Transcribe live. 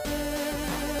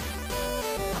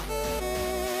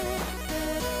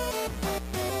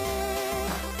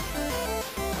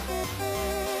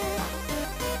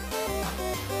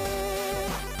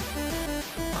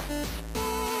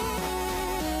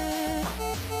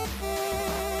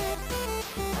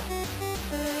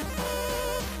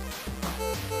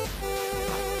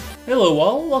Hello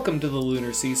all, welcome to the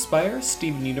Lunar Sea Spire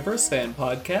Steven Universe fan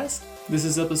podcast. This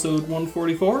is episode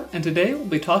 144, and today we'll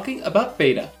be talking about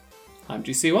Beta. I'm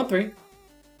GC13.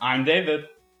 I'm David.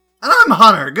 And I'm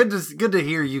Hunter. Good to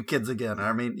hear you kids again.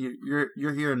 I mean,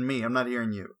 you're hearing me. I'm not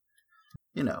hearing you.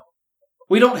 You know.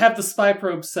 We don't have the spy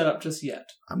probe set up just yet.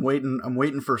 I'm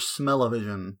waiting for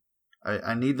smell-o-vision.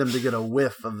 I need them to get a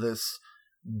whiff of this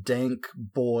dank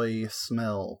boy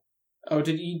smell. Oh,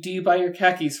 do you buy your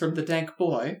khakis from the dank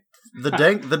boy? The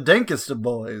dankest of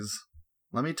boys.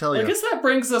 Let me tell you. I guess that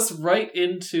brings us right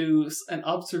into an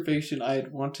observation I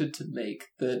had wanted to make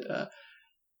that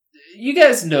you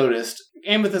guys noticed.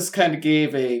 Amethyst kind of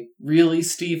gave a really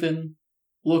Steven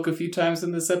look a few times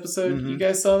in this episode. Mm-hmm. You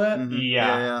guys saw that? Mm-hmm.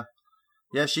 Yeah.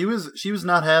 She was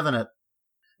not having it.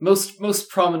 Most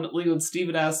prominently when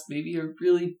Steven asked maybe a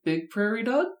really big prairie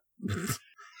dog.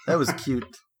 That was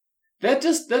cute. That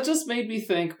just made me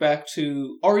think back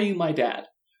to Are You My Dad?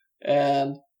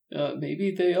 And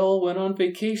maybe they all went on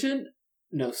vacation?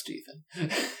 No, Steven.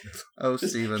 Oh,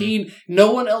 Steven.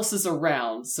 No one else is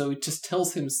around, so he just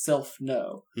tells himself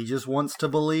no. He just wants to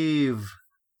believe.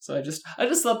 So I just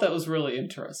thought that was really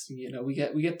interesting. You know, we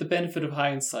get the benefit of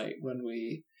hindsight when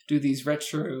we do these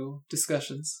retro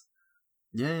discussions.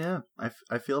 Yeah.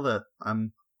 I feel that.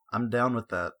 I'm down with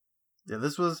that. Yeah,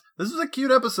 this was a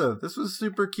cute episode. This was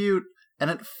super cute, and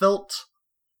it felt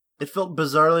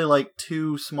bizarrely like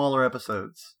two smaller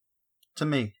episodes to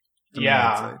me.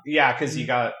 Yeah, because you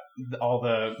got all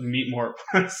the meat morp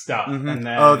stuff, mm-hmm. and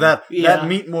then that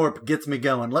meat morp gets me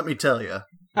going. Let me tell you,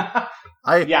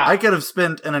 I could have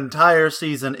spent an entire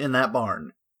season in that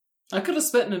barn. I could have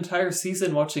spent an entire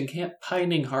season watching Camp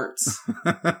Pining Hearts.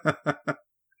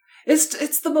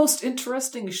 It's the most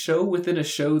interesting show within a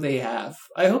show they have.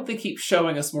 I hope they keep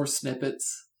showing us more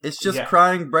snippets. It's just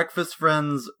crying breakfast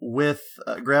friends with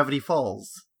Gravity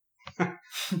Falls.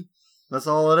 That's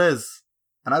all it is.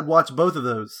 And I'd watch both of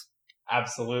those.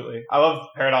 Absolutely. I love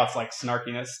Peridot's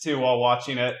snarkiness too while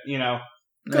watching it, you know.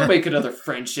 Go make another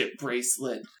friendship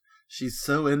bracelet. She's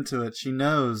so into it. She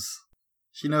knows.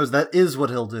 She knows that is what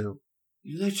he'll do.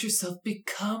 You let yourself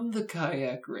become the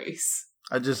kayak race.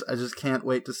 I just can't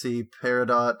wait to see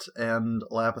Peridot and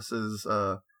Lapis's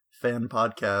fan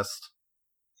podcast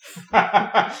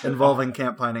involving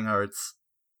Camp Pining Hearts.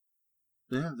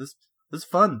 Yeah, this is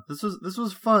fun. This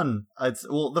was fun.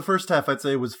 The first half I'd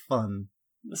say was fun.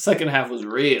 The second half was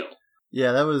real.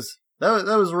 Yeah, that was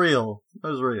real.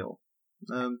 That was real.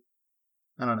 I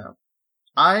don't know.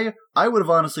 I would have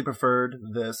honestly preferred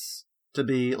this to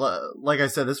be, like I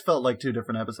said, this felt like two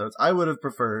different episodes. I would have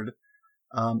preferred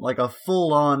like a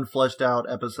full-on fleshed-out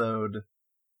episode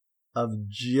of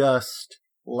just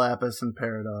Lapis and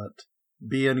Peridot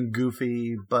being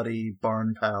goofy, buddy,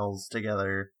 barn pals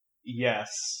together.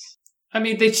 Yes. I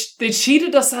mean, they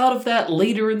cheated us out of that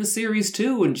later in the series,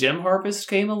 too. When Gem Harvest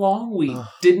came along, we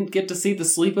didn't get to see the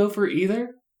sleepover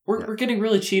either. We're getting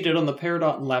really cheated on the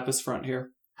Peridot and Lapis front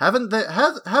here. Haven't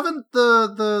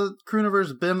the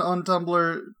Croonivers been on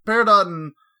Tumblr? Peridot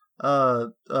and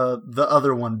the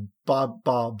other one, Bob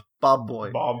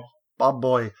Boy.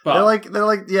 They're like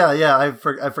yeah. I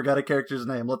forgot a character's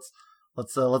name. Let's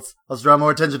draw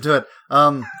more attention to it.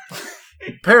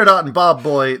 Peridot and Bob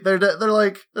Boy. They're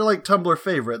like Tumblr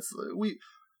favorites.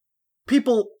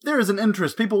 There is an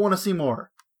interest. People want to see more.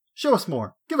 Show us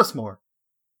more. Give us more.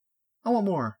 I want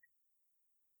more.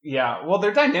 Yeah, well,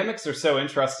 their dynamics are so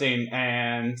interesting,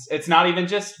 and it's not even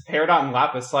just Peridot and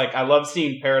Lapis. I love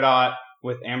seeing Peridot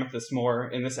with Amethyst more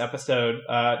in this episode.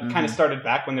 Kind of started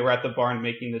back when they were at the barn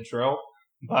making the drill,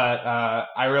 but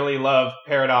I really love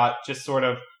Peridot just sort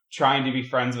of trying to be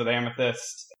friends with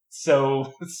Amethyst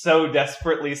so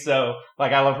desperately so.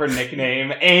 I love her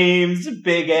nickname, Ames,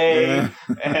 Big A,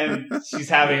 and she's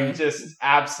having just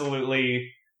absolutely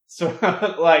sort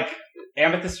of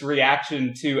Amethyst's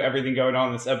reaction to everything going on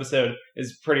in this episode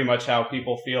is pretty much how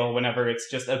people feel whenever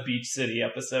it's just a Beach City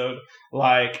episode.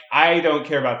 I don't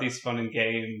care about these fun and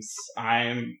games.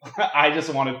 I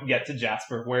just want to get to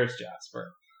Jasper. Where's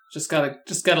Jasper? Just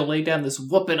gotta lay down this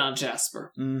whooping on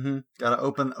Jasper. Mm-hmm. Gotta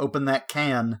open that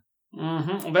can.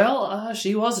 Mm-hmm. Well,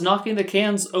 she was knocking the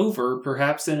cans over,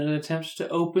 perhaps in an attempt to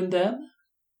open them.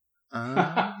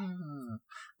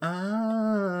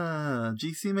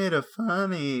 GC made a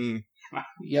funny.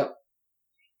 Yep.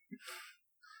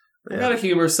 I got a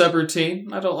humor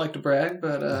subroutine. I don't like to brag,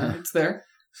 but it's there.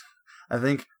 I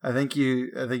think you're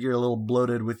a little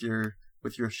bloated with your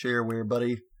shareware,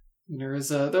 buddy.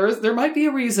 There might be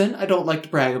a reason I don't like to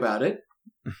brag about it.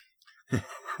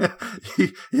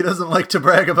 He doesn't like to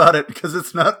brag about it because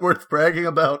it's not worth bragging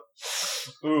about.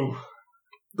 Ooh.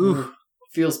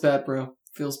 Feels bad, bro.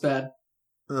 Feels bad.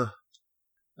 Ugh.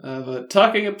 But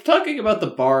talking about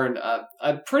the barn,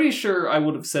 I'm pretty sure I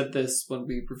would have said this when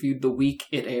we reviewed the week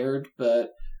it aired, but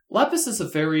Lapis is a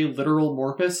very literal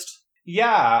morpist.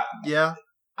 Yeah. Yeah.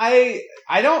 I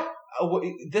don't.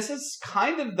 This is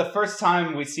kind of the first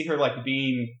time we see her like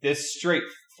being this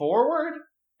straightforward,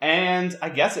 and I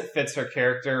guess it fits her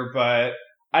character, but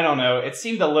I don't know. It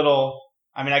seemed a little.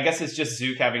 I mean, I guess it's just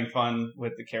Zook having fun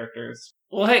with the characters.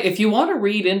 Well, hey, if you want to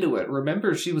read into it,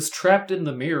 remember she was trapped in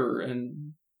the mirror,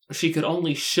 and she could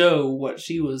only show what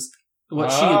she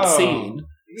had seen.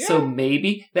 Yeah. So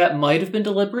maybe that might have been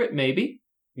deliberate. Maybe.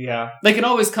 Yeah. They can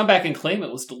always come back and claim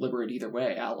it was deliberate either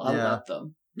way. I'll let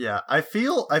them. Yeah, I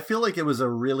feel like it was a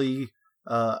really,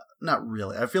 not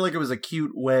really. I feel like it was a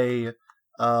cute way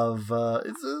of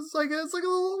it's like a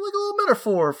little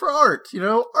metaphor for art.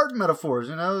 Art metaphors.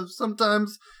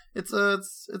 Sometimes it's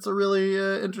a really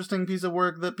interesting piece of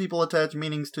work that people attach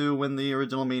meanings to when the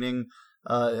original meaning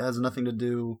has nothing to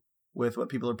do with what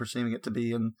people are perceiving it to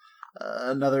be. And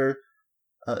another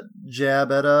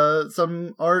jab at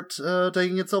some art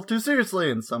taking itself too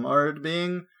seriously, and some art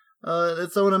being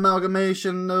its own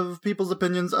amalgamation of people's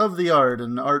opinions of the art,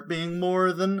 and art being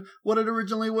more than what it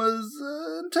originally was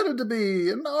intended to be.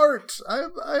 And art, I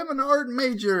am an art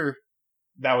major.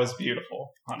 That was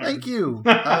beautiful, Hunter. Thank you.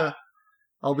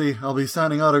 I'll be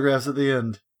signing autographs at the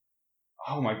end.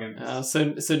 Oh my goodness.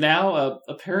 So now,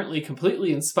 apparently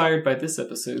completely inspired by this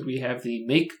episode, we have the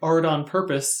Make Art on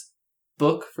Purpose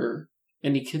book for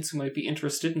any kids who might be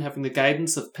interested in having the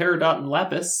guidance of Peridot and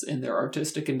Lapis in their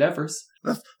artistic endeavors.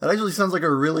 That actually sounds like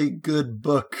a really good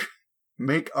book.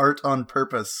 Make Art on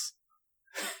Purpose.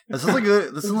 This sounds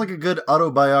like a good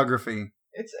autobiography.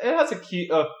 It has a few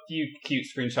cute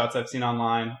screenshots I've seen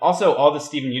online. Also, all the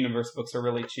Steven Universe books are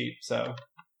really cheap, so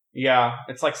yeah,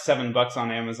 it's like $7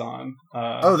 on Amazon.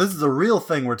 This is a real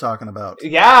thing we're talking about.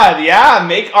 Yeah,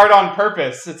 Make Art on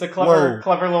Purpose. It's a clever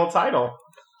little title.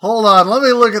 Hold on, let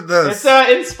me look at this.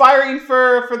 It's inspiring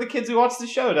for the kids who watch the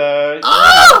show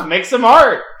to make some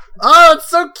art. Oh, it's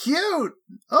so cute!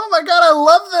 Oh my god, I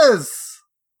love this!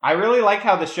 I really like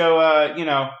how the show,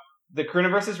 the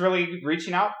Crewniverse is really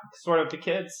reaching out sort of to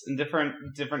kids and different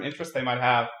interests they might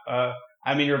have.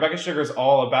 I mean, Rebecca Sugar is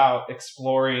all about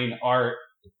exploring art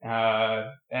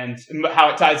and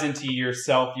how it ties into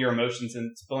yourself, your emotions,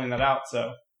 and spilling that out.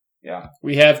 So, yeah.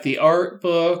 We have the art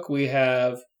book. We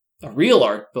have a real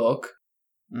art book.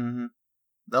 Mm-hmm.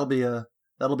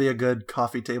 That'll be a good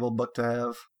coffee table book to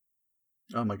have.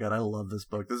 Oh my god, I love this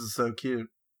book. This is so cute.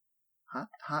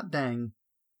 Hot dang.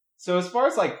 So as far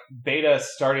as like Beta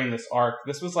starting this arc,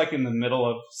 this was like in the middle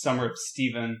of Summer of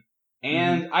Steven.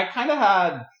 And I kind of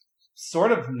had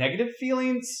sort of negative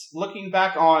feelings looking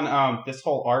back on this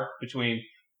whole arc between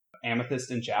Amethyst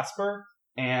and Jasper.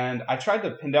 And I tried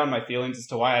to pin down my feelings as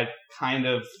to why I kind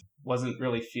of wasn't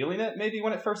really feeling it maybe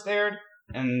when it first aired.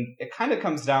 And it kind of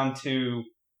comes down to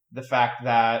the fact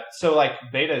that, so like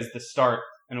Beta is the start,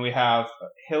 and we have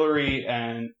Hillary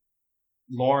and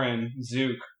Lauren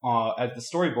Zook as the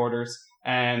storyboarders,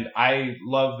 and I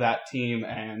love that team,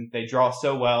 and they draw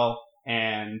so well,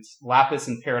 and Lapis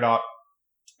and Peridot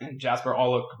and Jasper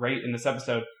all look great in this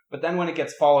episode. But then when it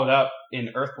gets followed up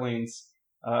in Earthlings,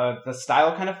 the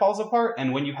style kind of falls apart,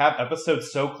 and when you have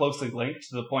episodes so closely linked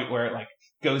to the point where it like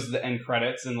goes to the end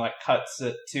credits and like cuts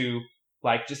it to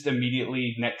like just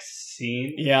immediately next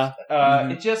scene,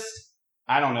 it just,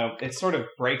 I don't know, it sort of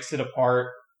breaks it apart.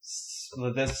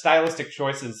 The stylistic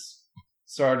choices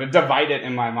sort of divide it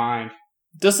in my mind.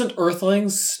 Doesn't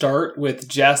Earthlings start with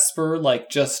Jasper, like,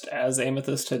 just as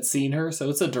Amethyst had seen her? So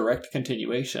it's a direct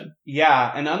continuation.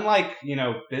 Yeah, and unlike,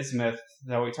 Bismuth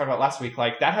that we talked about last week,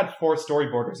 like, that had 4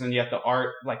 storyboarders, and yet the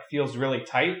art, like, feels really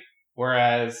tight,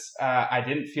 whereas I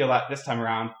didn't feel that this time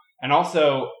around. And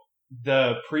also,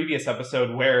 the previous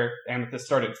episode where Amethyst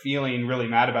started feeling really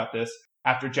mad about this,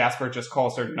 after Jasper just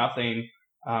calls her nothing,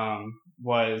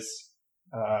 was,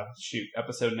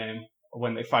 episode name,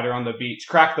 when they fight her on the beach,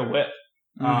 Crack the Whip.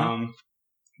 Mm-hmm.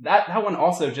 That one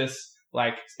also just,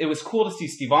 like, it was cool to see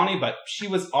Stevonnie, but she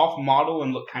was off model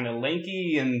and looked kind of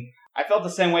lanky, and I felt the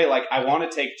same way, like, I want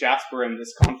to take Jasper and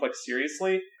this conflict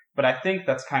seriously, but I think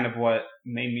that's kind of what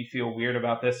made me feel weird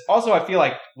about this. Also, I feel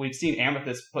like we've seen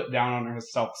Amethyst put down on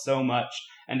herself so much,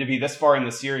 and to be this far in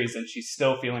the series and she's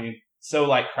still feeling so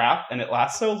like crap, and it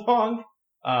lasts so long,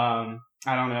 I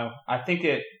don't know. I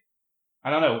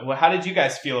don't know. How did you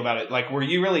guys feel about it? Like, were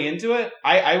you really into it?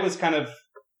 I was kind of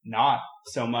not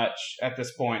so much at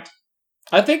this point.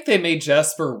 I think they made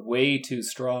Jasper way too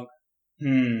strong.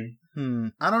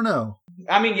 I don't know.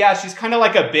 I mean, yeah, she's kind of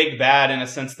like a big bad in a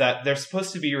sense that they're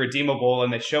supposed to be redeemable,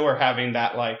 and they show her having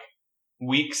that, like,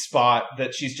 weak spot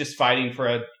that she's just fighting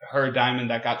for her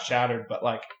diamond that got shattered. But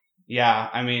like, yeah,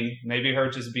 I mean, maybe her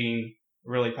just being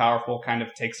really powerful kind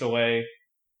of takes away.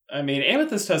 I mean,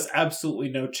 Amethyst has absolutely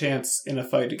no chance in a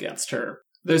fight against her.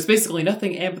 There's basically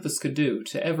nothing Amethyst could do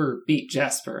to ever beat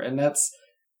Jasper, and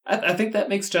I think that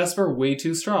makes Jasper way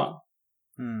too strong.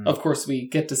 Of course, we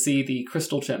get to see the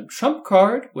Crystal Gem trump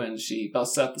card when she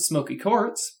busts out the smoky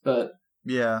quartz, but...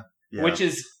 Yeah. Which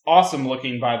is awesome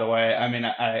looking, by the way. I mean,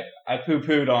 I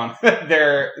poo-pooed on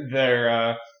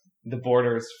the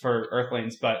borders for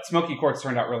Earthlings, but Smoky Quartz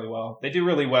turned out really well. They do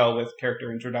really well with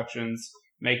character introductions,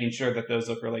 making sure that those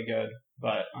look really good.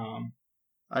 But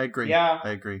I agree. Yeah,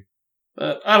 I agree.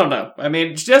 But I don't know. I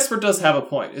mean, Jasper does have a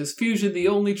point. Is fusion the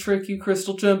only trick you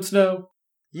Crystal Gems know?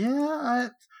 Yeah,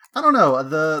 I don't know.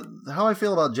 How I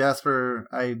feel about Jasper,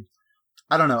 I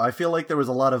don't know. I feel like there was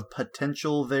a lot of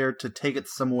potential there to take it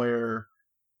somewhere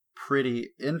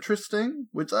pretty interesting,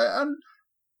 which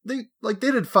they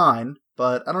did fine,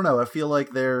 but I don't know. I feel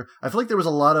like there was a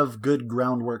lot of good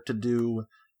groundwork to do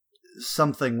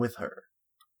something with her.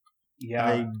 Yeah.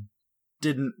 I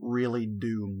didn't really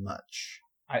do much.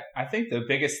 I think the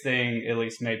biggest thing, at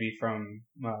least maybe from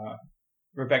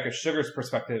Rebecca Sugar's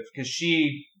perspective, because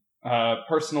she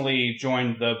personally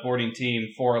joined the boarding team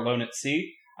for Alone at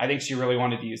Sea. I think she really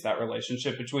wanted to use that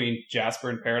relationship between Jasper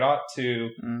and Peridot to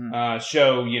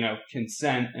show,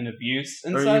 consent and abuse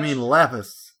and or such. You mean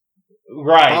Lapis?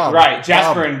 Right.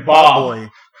 Jasper and Bob. Boy.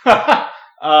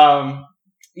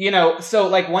 So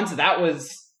like once that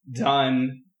was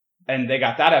done and they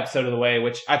got that episode of the way,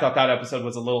 which I thought that episode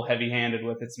was a little heavy-handed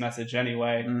with its message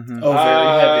anyway. Mm-hmm. Oh,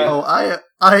 very heavy. Oh,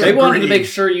 I They agree. wanted to make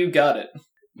sure you got it.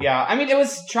 Yeah, I mean, it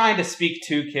was trying to speak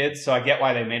to kids, so I get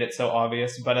why they made it so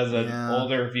obvious, but as an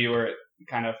older viewer, it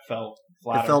kind of felt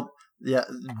flatter. It felt,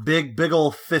 big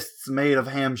ol' fists made of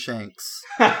ham shanks.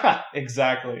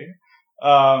 Exactly.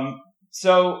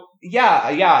 So,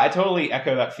 I totally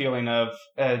echo that feeling of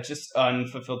just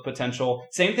unfulfilled potential.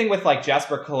 Same thing with, like,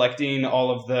 Jasper collecting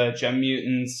all of the gem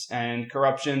mutants and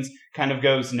corruptions kind of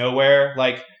goes nowhere.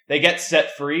 Like, they get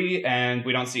set free, and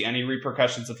we don't see any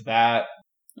repercussions of that.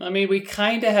 I mean, we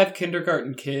kind of have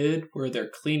Kindergarten Kid, where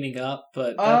they're cleaning up,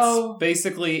 but that's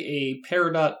basically a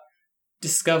Peridot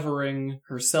discovering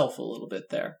herself a little bit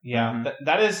there. Yeah,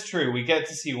 that is true. We get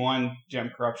to see one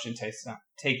gem corruption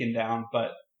taken down,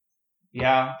 but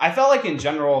yeah, I felt like in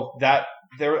general that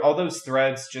all those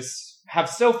threads just have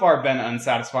so far been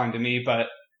unsatisfying to me, but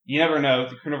you never know.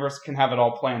 The Crewniverse can have it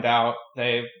all planned out.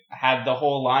 They had the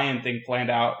whole lion thing planned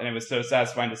out, and it was so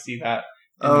satisfying to see that.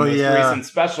 In the most recent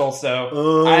special,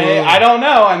 so I don't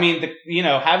know. I mean,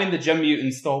 having the gem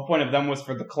mutants, the whole point of them was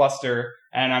for the cluster,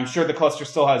 and I'm sure the cluster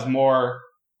still has more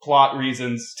plot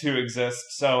reasons to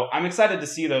exist. So I'm excited to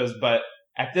see those, but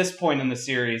at this point in the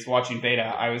series, watching Beta,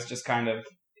 I was just kind of,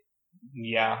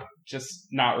 just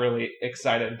not really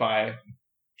excited by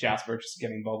Jasper just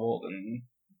getting bubbled and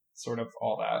sort of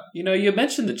all that. You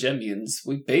mentioned the gem mutants.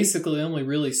 We basically only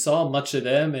really saw much of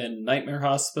them in Nightmare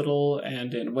Hospital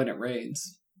and in When It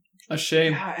Rains. A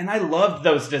shame. Yeah, and I loved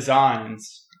those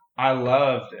designs. I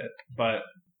loved it. But,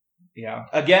 yeah.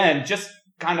 Again, just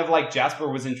kind of like Jasper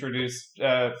was introduced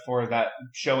for that,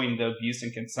 showing the abuse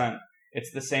and consent.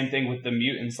 It's the same thing with the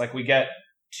mutants. Like, we get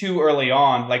too early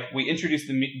on, like, we introduce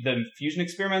the fusion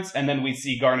experiments, and then we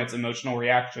see Garnet's emotional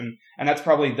reaction. And that's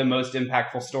probably the most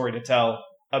impactful story to tell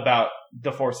about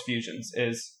the Force fusions,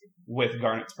 is with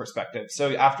Garnet's perspective.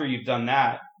 So after you've done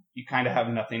that, you kind of have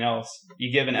nothing else.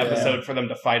 You give an episode for them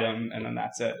to fight him, and then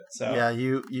that's it. So yeah,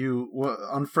 you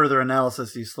on further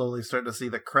analysis, you slowly start to see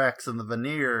the cracks in the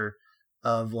veneer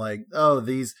of like,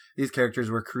 these characters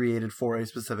were created for a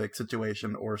specific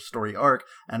situation or story arc,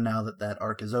 and now that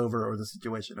arc is over or the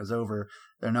situation is over,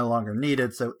 they're no longer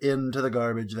needed. So into the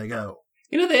garbage they go.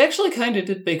 They actually kind of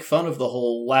did make fun of the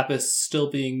whole Lapis still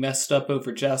being messed up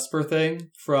over Jasper thing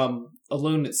from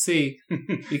Alone at Sea,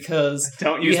 because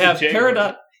you have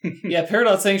Peridot.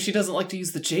 Peridot saying she doesn't like to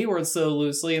use the J word so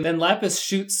loosely, and then Lapis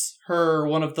shoots her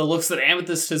one of the looks that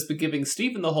Amethyst has been giving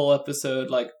Steven the whole episode,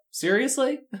 like,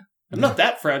 seriously? I'm not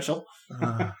that fragile.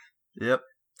 Yep.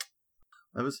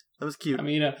 That was cute. I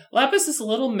mean, Lapis is a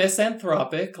little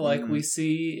misanthropic, like we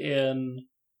see in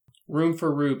Room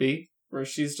for Ruby, where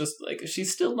she's just like,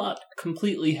 she's still not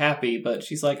completely happy, but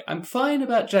she's like, I'm fine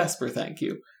about Jasper, thank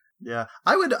you. Yeah,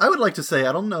 I would like to say,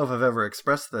 I don't know if I've ever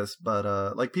expressed this, but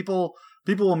like people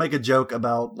will make a joke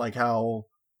about like how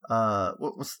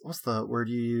what's the word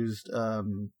you used?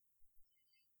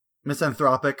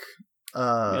 Misanthropic.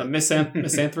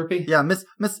 Misanthropy. Yeah,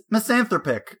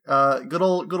 misanthropic. Good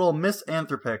old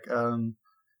misanthropic.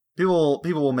 People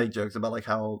will make jokes about like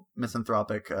how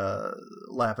misanthropic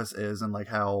Lapis is and like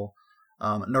how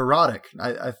neurotic.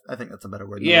 I think that's a better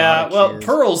word. Yeah, well,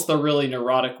 Pearl's the really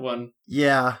neurotic one.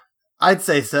 Yeah, I'd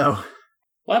say so.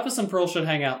 Lapis and Pearl should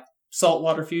hang out.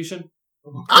 Saltwater fusion.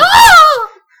 Ah!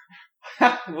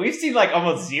 We've seen like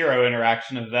almost zero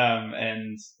interaction of them,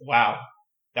 and wow,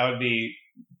 that would be.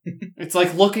 It's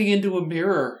like looking into a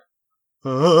mirror.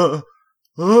 You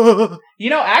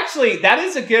know, actually, that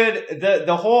is a good.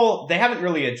 The whole they haven't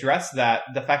really addressed that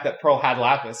the fact that Pearl had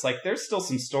Lapis. Like, there's still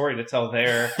some story to tell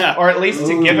there, or at least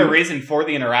to give a reason for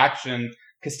the interaction.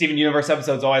 Because Steven Universe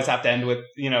episodes always have to end with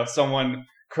someone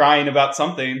crying about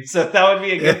something, so that would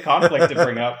be a good conflict to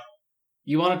bring up.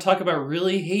 You want to talk about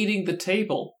really hating the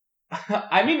table?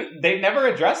 I mean, they've never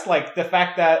addressed like the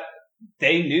fact that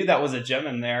they knew that was a gem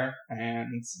in there,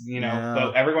 and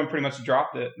but everyone pretty much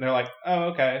dropped it. They're like, "Oh,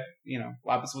 okay,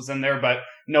 Lapis was in there, but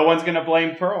no one's gonna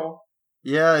blame Pearl."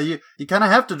 Yeah, you kind of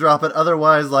have to drop it,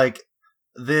 otherwise,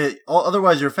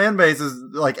 otherwise your fan base is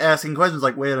like asking questions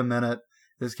like, "Wait a minute,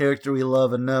 this character we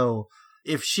love and know."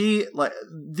 If she, like,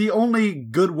 the only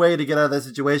good way to get out of that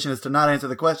situation is to not answer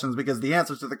the questions, because the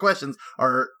answers to the questions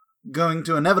are going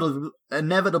to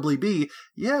inevitably be,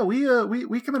 yeah,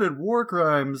 we committed war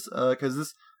crimes,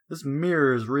 because this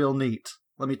mirror is real neat.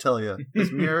 Let me tell you,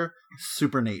 this mirror,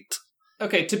 super neat.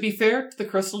 Okay, to be fair to the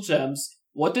Crystal Gems,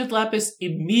 what did Lapis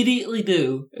immediately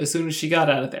do as soon as she got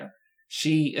out of there?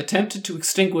 She attempted to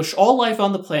extinguish all life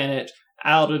on the planet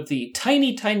out of the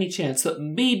tiny, tiny chance that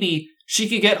maybe she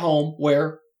could get home,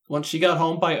 where, once she got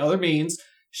home by other means,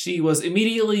 she was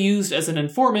immediately used as an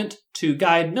informant to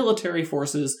guide military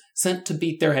forces sent to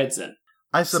beat their heads in.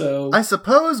 I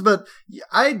suppose, but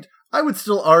I would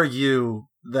still argue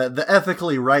that the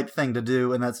ethically right thing to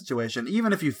do in that situation,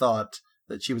 even if you thought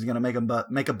that she was going to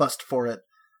make a bust for it,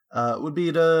 would be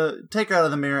to take her out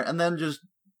of the mirror and then just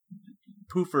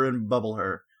poof her and bubble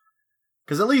her.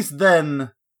 Because at least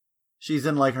then she's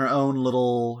in like her own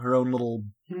little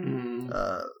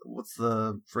what's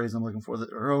the phrase I'm looking for?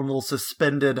 Her own little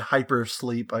suspended hyper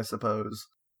sleep, I suppose.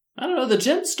 I don't know, the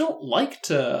gems don't like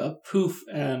to poof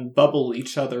and bubble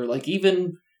each other. Like,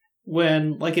 even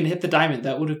when, like in Hit the Diamond,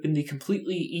 that would have been the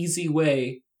completely easy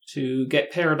way to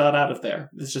get Peridot out of there,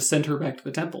 is just send her back to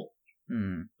the temple.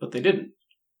 But they didn't.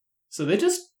 So they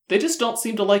just don't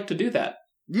seem to like to do that.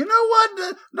 You know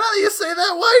what? Now that you say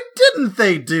that, why didn't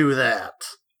they do that?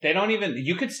 They don't even...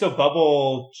 You could still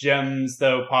bubble gems,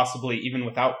 though, possibly, even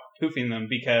without poofing them,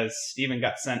 because Steven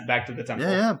got sent back to the temple.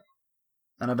 Yeah.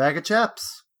 And a bag of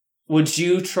chaps. Would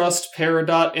you trust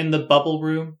Peridot in the bubble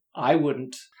room? I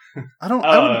wouldn't. I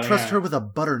wouldn't trust her with a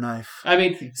butter knife. I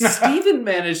mean, Steven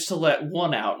managed to let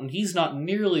one out, and he's not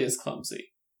nearly as clumsy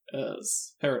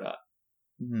as Peridot.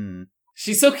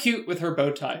 She's so cute with her bow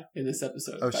tie in this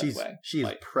episode, by the way. She's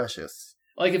precious.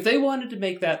 Like, if they wanted to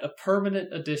make that a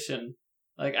permanent addition...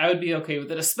 Like, I would be okay with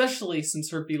it, especially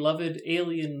since her beloved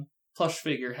alien plush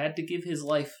figure had to give his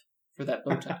life for that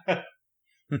bow tie.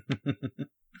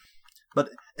 But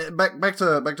back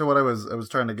to what I was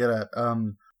trying to get at.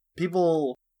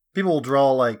 People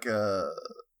draw like I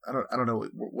don't know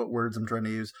what words I'm trying to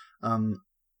use.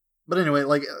 But anyway,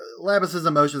 like Lapis's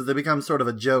emotions, they become sort of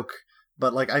a joke.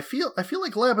 But like I feel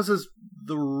like Lapis is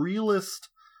the realest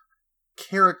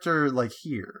character like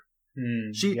here.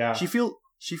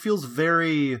 She feels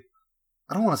very,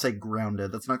 I don't want to say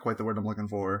grounded. That's not quite the word I'm looking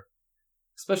for.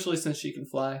 Especially since she can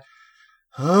fly.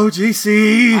 Oh,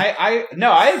 GC!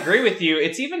 I agree with you.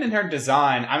 It's even in her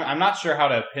design. I'm not sure how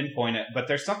to pinpoint it, but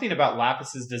there's something about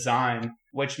Lapis's design,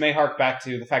 which may hark back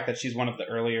to the fact that she's one of the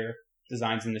earlier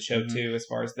designs in the show, too, as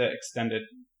far as the extended.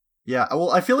 Yeah, well,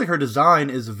 I feel like her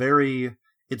design is very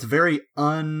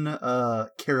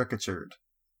caricatured.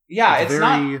 Yeah, it's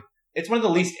not... It's one of the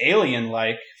least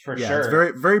alien-like, for sure. It's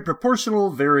very, very proportional,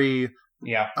 very...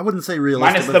 Yeah. I wouldn't say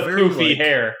realistic, minus the poofy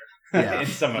hair in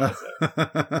some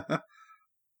episodes.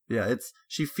 Yeah,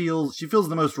 she feels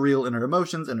the most real in her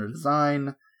emotions, in her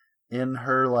design, in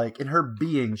her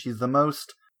being. She's the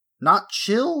most, not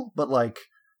chill, but like,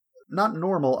 not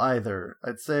normal either.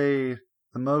 I'd say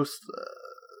the most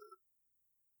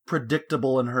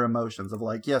predictable in her emotions of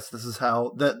like, yes, this is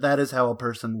how, that is how a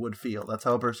person would feel. That's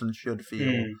how a person should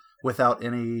feel. Without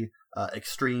any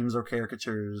extremes or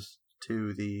caricatures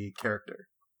to the character.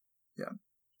 Yeah.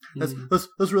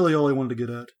 That's really all I wanted to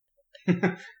get at.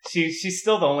 She's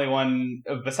still the only one,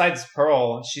 besides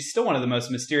Pearl, she's still one of the most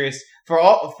mysterious. For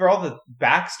all the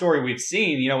backstory we've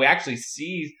seen, we actually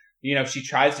see, she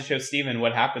tries to show Steven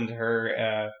what happened to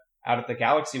her out at the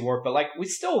Galaxy Warp, but like, we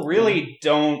still really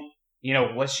don't,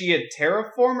 was she a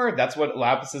terraformer? That's what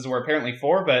Lapises were apparently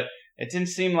for, but it didn't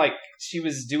seem like she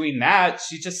was doing that.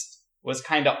 She just was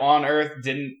kind of on Earth,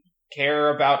 didn't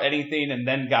care about anything, and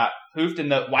then got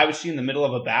poofed. Why was she in the middle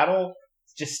of a battle?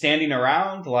 Just standing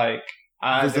around? Like,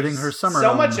 visiting her summer so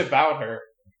home. much about her.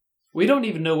 We don't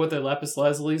even know whether lapis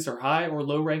lazulis are high or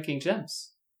low ranking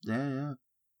gems. Yeah.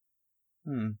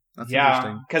 That's Yeah,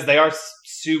 interesting. because they are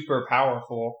super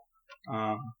powerful.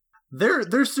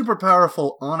 They're super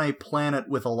powerful on a planet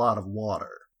with a lot of water.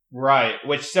 Right,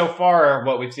 which so far,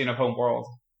 what we've seen of Homeworld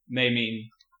may mean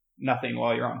nothing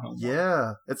while you're on Homeworld.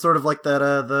 Yeah, it's sort of like that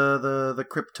the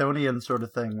Kryptonian sort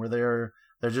of thing, where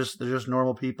they're just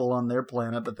normal people on their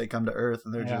planet, but they come to Earth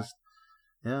and they're just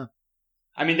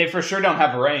I mean, they for sure don't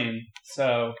have rain,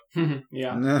 so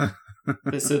yeah.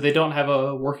 So they don't have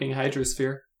a working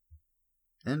hydrosphere.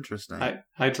 Interesting.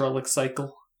 Hydraulic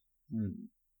cycle.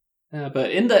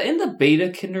 But in the beta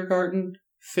kindergarten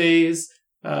phase,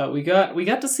 we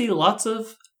got to see lots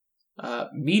of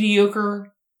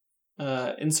mediocre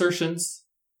insertions,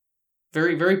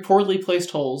 very very poorly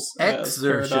placed holes.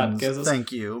 Exertions.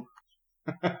 Thank you.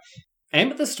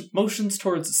 Amethyst motions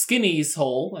towards Skinny's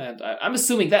hole, and I'm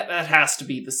assuming that has to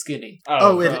be the Skinny.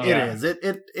 It is.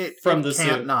 It from the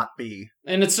can't suit. not be.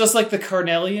 And it's just like the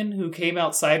Carnelian who came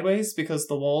out sideways because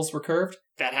the walls were curved.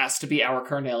 That has to be our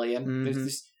Carnelian. Mm-hmm.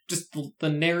 Just the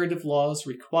narrative laws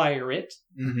require it.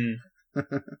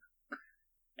 Mm-hmm.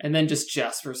 And then just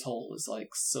Jasper's hole is like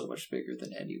so much bigger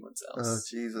than anyone's else. Oh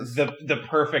Jesus! The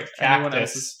perfect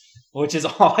cactus, which is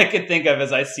all I could think of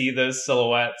as I see those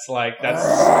silhouettes. Like that's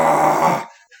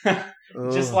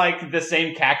just like the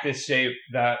same cactus shape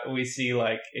that we see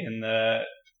like in the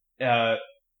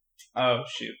oh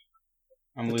shoot,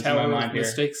 I'm the losing Tower my of mind here.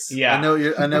 Mistakes. Yeah, I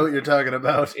know what you're talking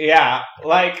about. Yeah,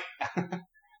 like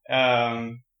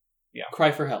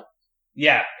Cry for help.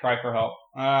 Yeah, cry for help.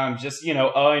 Just,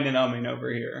 uhing and umming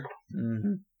over here.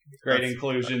 Mm-hmm. Great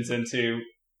inclusions into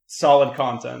solid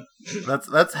content.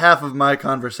 That's half of my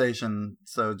conversation,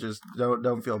 so just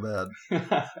don't feel bad.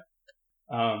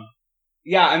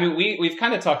 Yeah, I mean, we've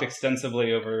kind of talked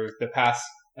extensively over the past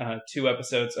 2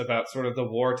 episodes about sort of the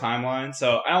war timeline,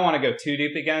 so I don't want to go too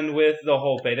deep again with the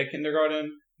whole beta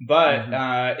kindergarten, but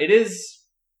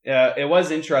it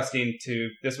was interesting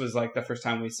this was like the first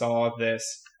time we saw this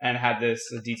and had this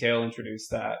detail introduced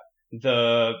that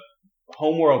the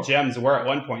Homeworld gems were at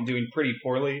one point doing pretty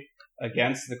poorly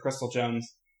against the Crystal Gems.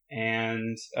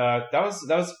 And that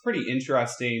was pretty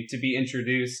interesting to be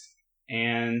introduced.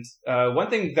 And one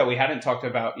thing that we hadn't talked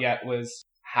about yet was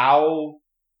how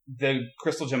the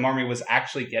Crystal Gem army was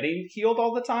actually getting healed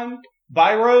all the time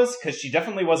by Rose, because she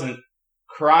definitely wasn't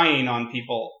crying on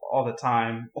people all the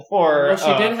time. Or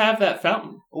she did have that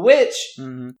fountain. Which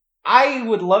I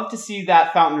would love to see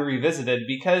that fountain revisited,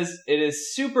 because it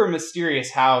is super mysterious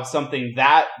how something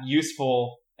that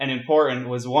useful and important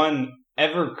was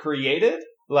ever created.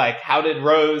 Like, how did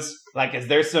Rose, is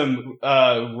there some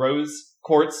rose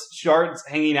quartz shards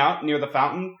hanging out near the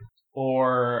fountain?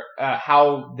 Or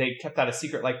how they kept that a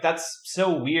secret? Like, that's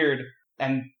so weird,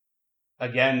 and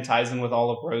again ties in with all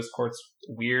of Rose Quartz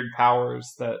weird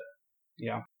powers that,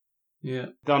 yeah.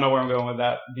 Don't know where I'm going with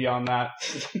that beyond that.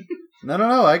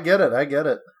 No, I get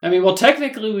it. I mean, well,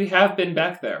 technically we have been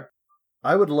back there.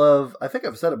 I think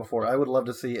I've said it before, I would love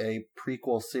to see a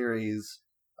prequel series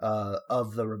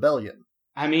of the Rebellion.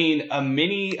 I mean, a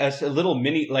little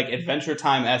mini, like Adventure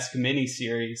Time-esque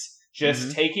mini-series,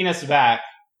 just taking us back,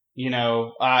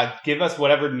 give us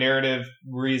whatever narrative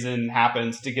reason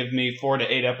happens to give me 4 to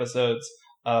 8 episodes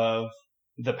of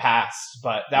the past,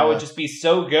 but that would just be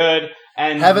so good.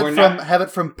 And have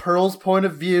it from Pearl's point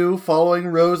of view, following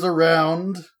Rose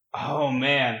around. Oh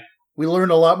man, we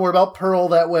learned a lot more about Pearl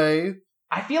that way.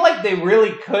 I feel like they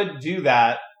really could do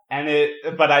that,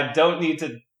 but I don't need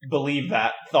to believe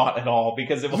that thought at all,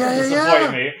 because it will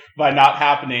disappoint me by not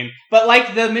happening. But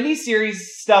the miniseries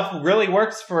stuff really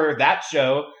works for that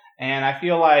show, and I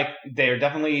feel like they're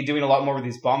definitely doing a lot more with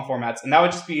these bomb formats, and that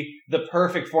would just be the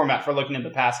perfect format for looking in the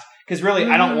past. Because really,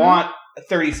 I don't want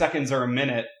 30 seconds or a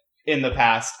minute in the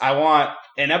past. I want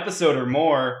an episode or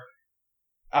more.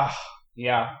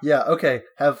 Yeah, okay.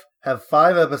 Have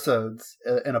 5 episodes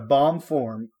in a bomb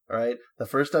form, all right? The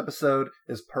first episode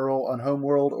is Pearl on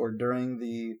Homeworld, or during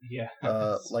the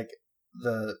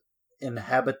the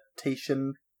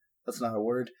inhabitation. That's not a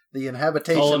word. The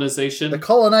inhabitation. Colonization. The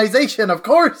colonization, of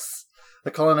course!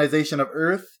 The colonization of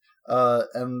Earth.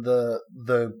 And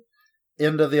the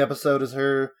end of the episode is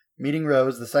her meeting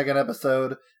Rose. The second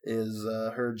episode is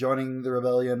her joining the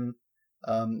Rebellion,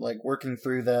 working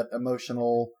through that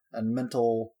emotional and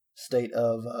mental state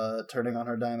of turning on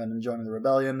her diamond and joining the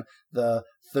Rebellion. The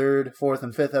 3rd, 4th,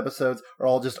 and 5th episodes are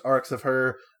all just arcs of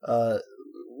her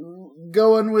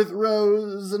going with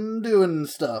Rose and doing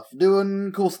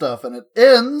cool stuff, and it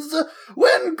ends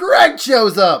when Greg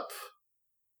shows up.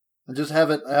 And just have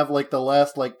like the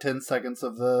last like 10 seconds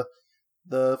of the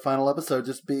final episode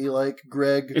just be like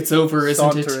Greg. It's over,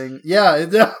 sauntering.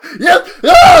 Isn't it? Yeah.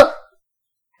 Ah!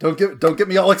 Don't get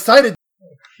me all excited.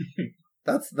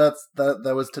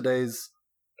 That was today's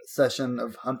session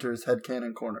of Hunter's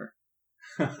Headcanon Corner.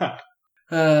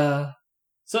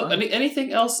 So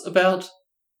anything else about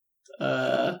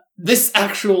this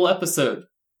actual episode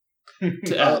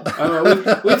to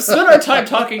add? We've spent our time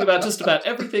talking about just about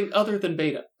everything other than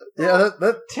Beta. Yeah,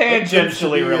 that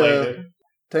tangentially related.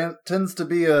 Tends to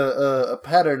be a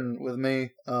pattern with me.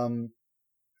 I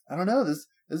don't know. This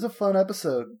is a fun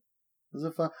episode. This is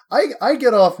a fun. I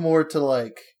get off more to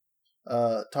like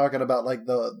talking about like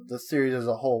the series as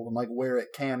a whole and like where it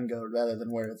can go rather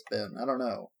than where it's been. I don't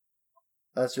know.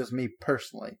 That's just me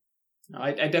personally.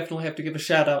 I definitely have to give a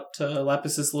shout out to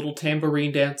Lapis's little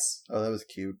tambourine dance. Oh, that was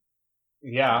cute.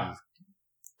 Yeah.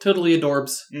 Totally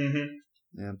adorbs. Mm-hmm.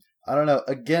 Yeah. I don't know.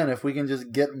 Again, if we can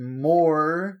just get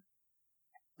more,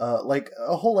 like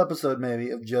a whole episode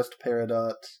maybe of just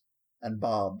Peridot and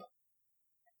Bob,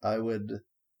 I would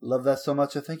love that so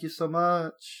much. Thank you so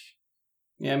much.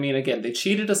 Yeah, I mean, again, they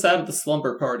cheated us out of the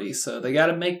slumber party, so they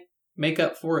gotta make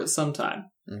up for it sometime.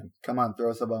 Yeah, come on, throw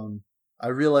us a bone. I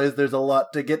realize there's a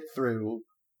lot to get through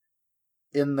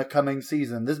in the coming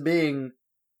season. This being,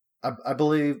 I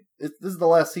believe, this is the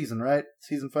last season, right?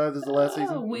 Season 5 is the last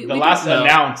season? The last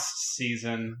announced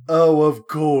season. Oh, of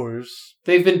course.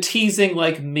 They've been teasing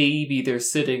like maybe they're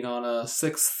sitting on a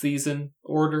 6th season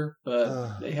order,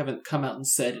 but they haven't come out and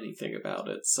said anything about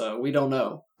it, so we don't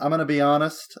know. I'm going to be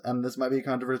honest, and this might be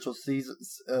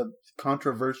a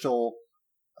controversial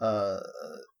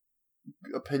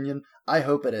opinion. I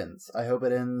hope it ends. I hope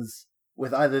it ends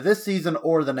with either this season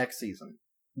or the next season.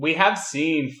 We have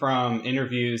seen from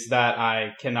interviews that I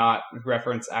cannot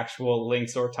reference actual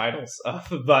links or titles of,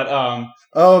 but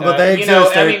but they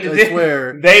exist. I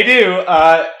swear they do.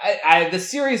 The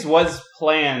series was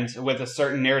planned with a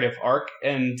certain narrative arc,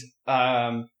 and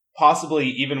possibly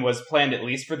even was planned at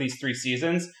least for these 3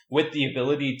 seasons, with the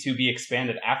ability to be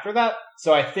expanded after that.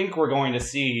 So I think we're going to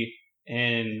see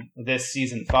in this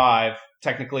season 5,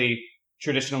 technically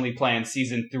traditionally planned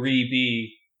season 3B,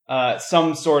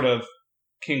 some sort of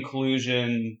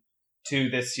conclusion to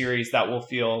this series that will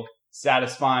feel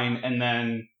satisfying, and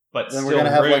then we're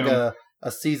gonna have like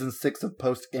a season 6 of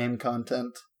post game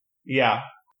content. Yeah,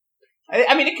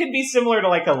 I mean, it could be similar to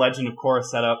like a Legend of Korra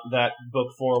setup. That book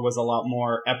 4 was a lot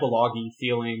more epilogue-y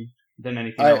feeling than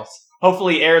anything else.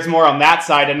 Hopefully, airs more on that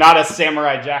side and not a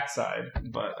Samurai Jack side.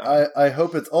 But I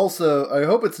hope it's also. I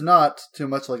hope it's not too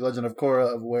much like Legend of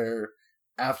Korra, of where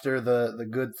after the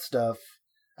good stuff.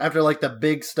 After like the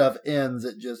big stuff ends,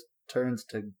 it just turns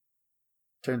to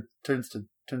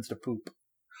poop.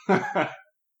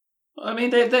 I mean,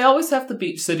 they always have the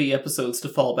Beach City episodes to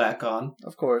fall back on.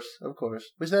 Of course.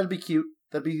 Which that'd be cute.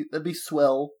 That'd be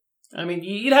swell. I mean,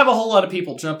 you'd have a whole lot of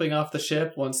people jumping off the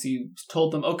ship once you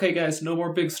told them, okay, guys, no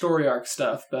more big story arc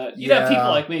stuff. But you'd have people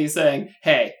like me saying,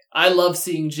 hey, I love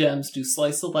seeing Gems do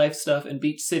slice of life stuff in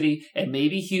Beach City, and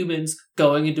maybe humans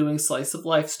going and doing slice of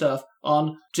life stuff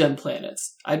on Gem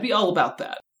planets. I'd be all about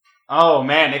that. Oh,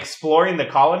 man, exploring the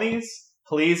colonies?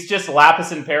 Please, just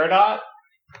Lapis and Peridot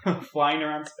flying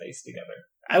around space together.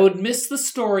 I would miss the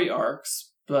story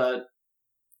arcs, but,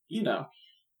 you know.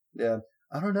 Yeah,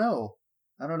 I don't know.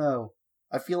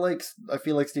 I feel like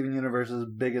Steven Universe's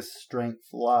biggest strength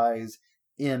lies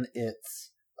in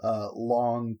its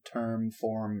long-term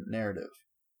form narrative.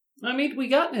 I mean, we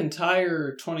got an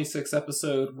entire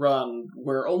 26-episode run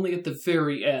where only at the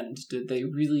very end did they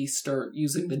really start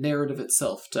using the narrative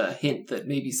itself to hint that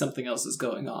maybe something else is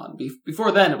going on.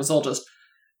 Before then, it was all just,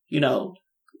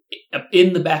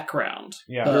 in the background.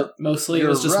 Yeah. But mostly it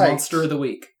was just right. Monster of the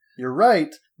Week. You're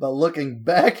right, but looking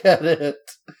back at it,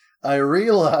 I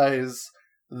realize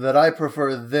that I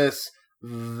prefer this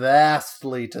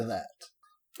vastly to that.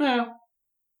 Yeah.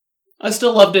 I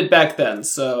still loved it back then,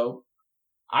 so...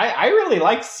 I really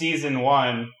like season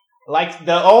 1. Like,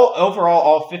 overall,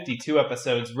 all 52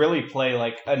 episodes really play,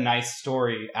 like, a nice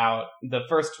story out. The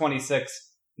first 26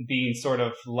 being sort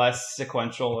of less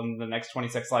sequential, and the next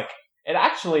 26, like, it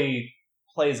actually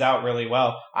plays out really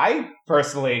well. I,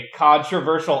 personally,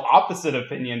 controversial opposite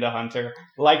opinion to Hunter,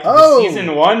 like the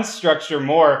season 1 structure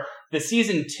more. The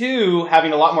season 2,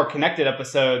 having a lot more connected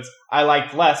episodes, I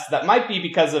liked less. That might be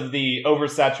because of the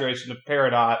oversaturation of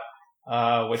Peridot,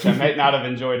 which I might not have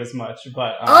enjoyed as much,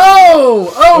 but...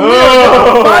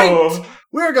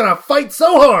 We're gonna fight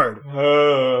so hard!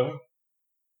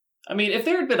 I mean, if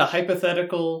there had been a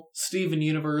hypothetical Steven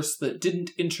universe that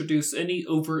didn't introduce any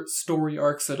overt story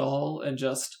arcs at all, and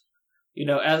just,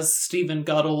 as Steven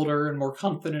got older and more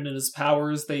confident in his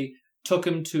powers, they took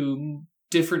him to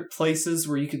different places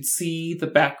where you could see the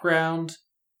background.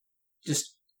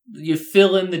 Just, you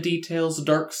fill in the details,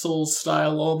 Dark Souls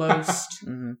style almost.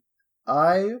 Mm-hmm.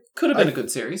 Could have been a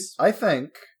good series. I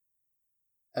think,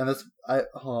 and this,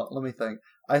 hold on, let me think.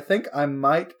 I think I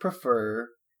might prefer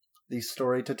the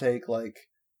story to take,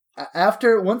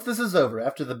 once this is over,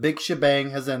 after the big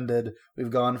shebang has ended, we've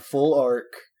gone full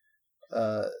arc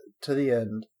to the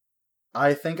end,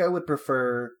 I think I would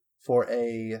prefer for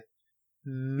a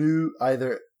new, I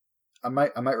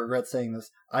might regret saying this,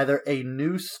 either a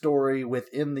new story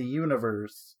within the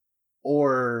universe,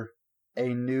 or a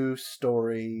new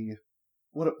story,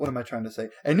 what am I trying to say?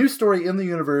 A new story in the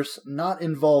universe not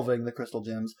involving the Crystal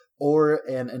Gems, or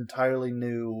an entirely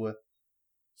new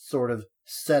sort of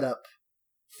setup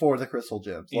for the Crystal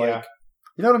Gems. Yeah.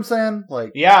 You know what I'm saying?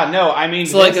 Yeah, no, I mean...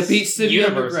 It's like a Beach City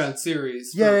Underground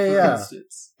series, for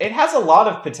instance. It has a lot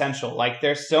of potential.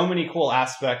 There's so many cool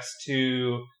aspects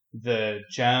to the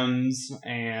gems,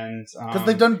 and... Because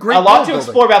they've done great a lot to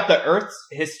explore about the Earth's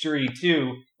history,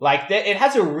 too. It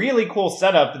has a really cool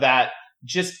setup that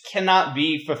just cannot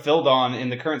be fulfilled on in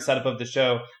the current setup of the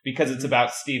show, because it's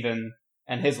about Steven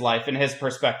and his life and his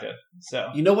perspective. So,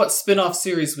 you know what spin-off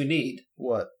series we need?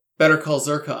 What? Better Call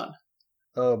Zircon.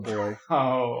 Oh boy.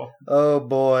 Oh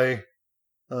boy.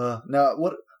 Now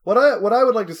what I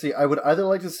would like to see, I would either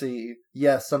like to see,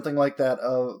 yes, something like that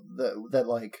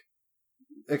that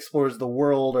explores the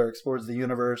world or explores the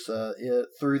universe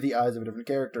through the eyes of a different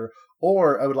character,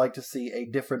 or I would like to see a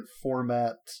different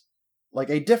format,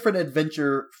 a different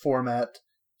adventure format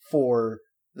for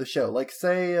the show.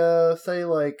 Say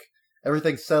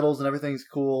everything settles and everything's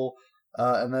cool,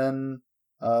 and then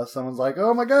someone's like,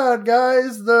 "Oh my God,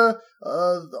 guys!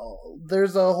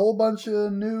 There's a whole bunch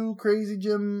of new crazy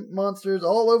gym monsters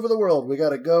all over the world. We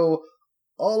gotta go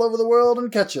all over the world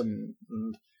and catch them.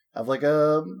 And have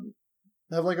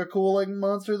a cool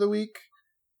monster of the week.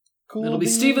 Cool. It'll be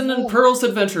Steven and Pearl's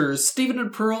Adventures. Steven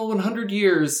and Pearl 100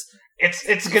 years.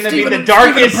 It's gonna be the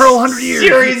darkest Pearl 100 years.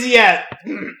 Series yet.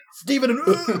 Steven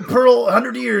and Pearl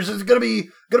 100 years. It's gonna be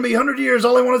 100 years.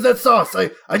 All I want is that sauce.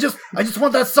 I just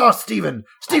want that sauce, Steven.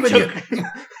 Steven, you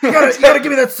gotta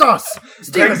give me that sauce.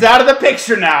 Steven. Greg's out of the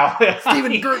picture now.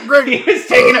 Steven, Greg. He was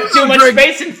taking up too much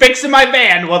space and fixing my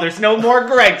van. Well, there's no more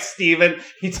Greg, Steven.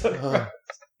 He took...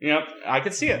 Yep, I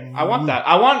could see it. I want that.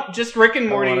 I want just Rick and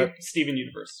Morty Steven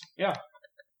universe. Yeah.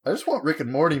 I just want Rick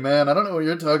and Morty, man. I don't know what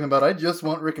you're talking about. I just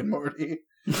want Rick and Morty.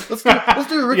 Let's do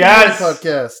a Rick and Morty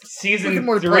podcast. Season 3,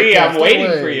 podcast. I'm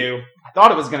waiting for you. I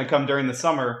thought it was going to come during the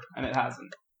summer, and it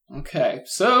hasn't. Okay,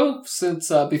 so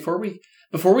since before we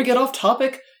get off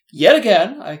topic yet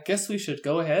again, I guess we should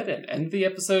go ahead and end the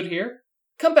episode here.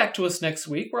 Come back to us next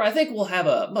week, where I think we'll have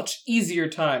a much easier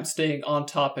time staying on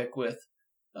topic with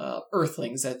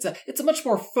Earthlings. It's a much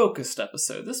more focused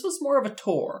episode. This was more of a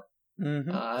tour,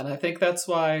 and I think that's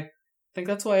why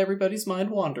everybody's mind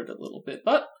wandered a little bit.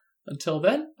 But until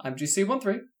then, I'm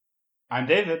GC13. I'm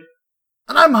David.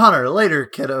 And I'm Hunter. Later,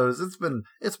 kiddos.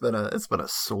 It's been a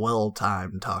swell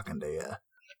time talking to you.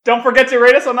 Don't forget to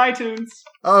rate us on iTunes.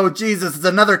 Oh Jesus, it's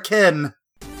another Ken.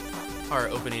 Our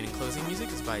opening and closing music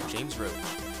is by James Roach.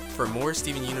 For more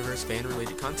Steven Universe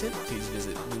fan-related content, please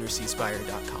visit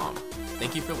lunarseaspire.com.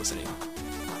 Thank you for listening.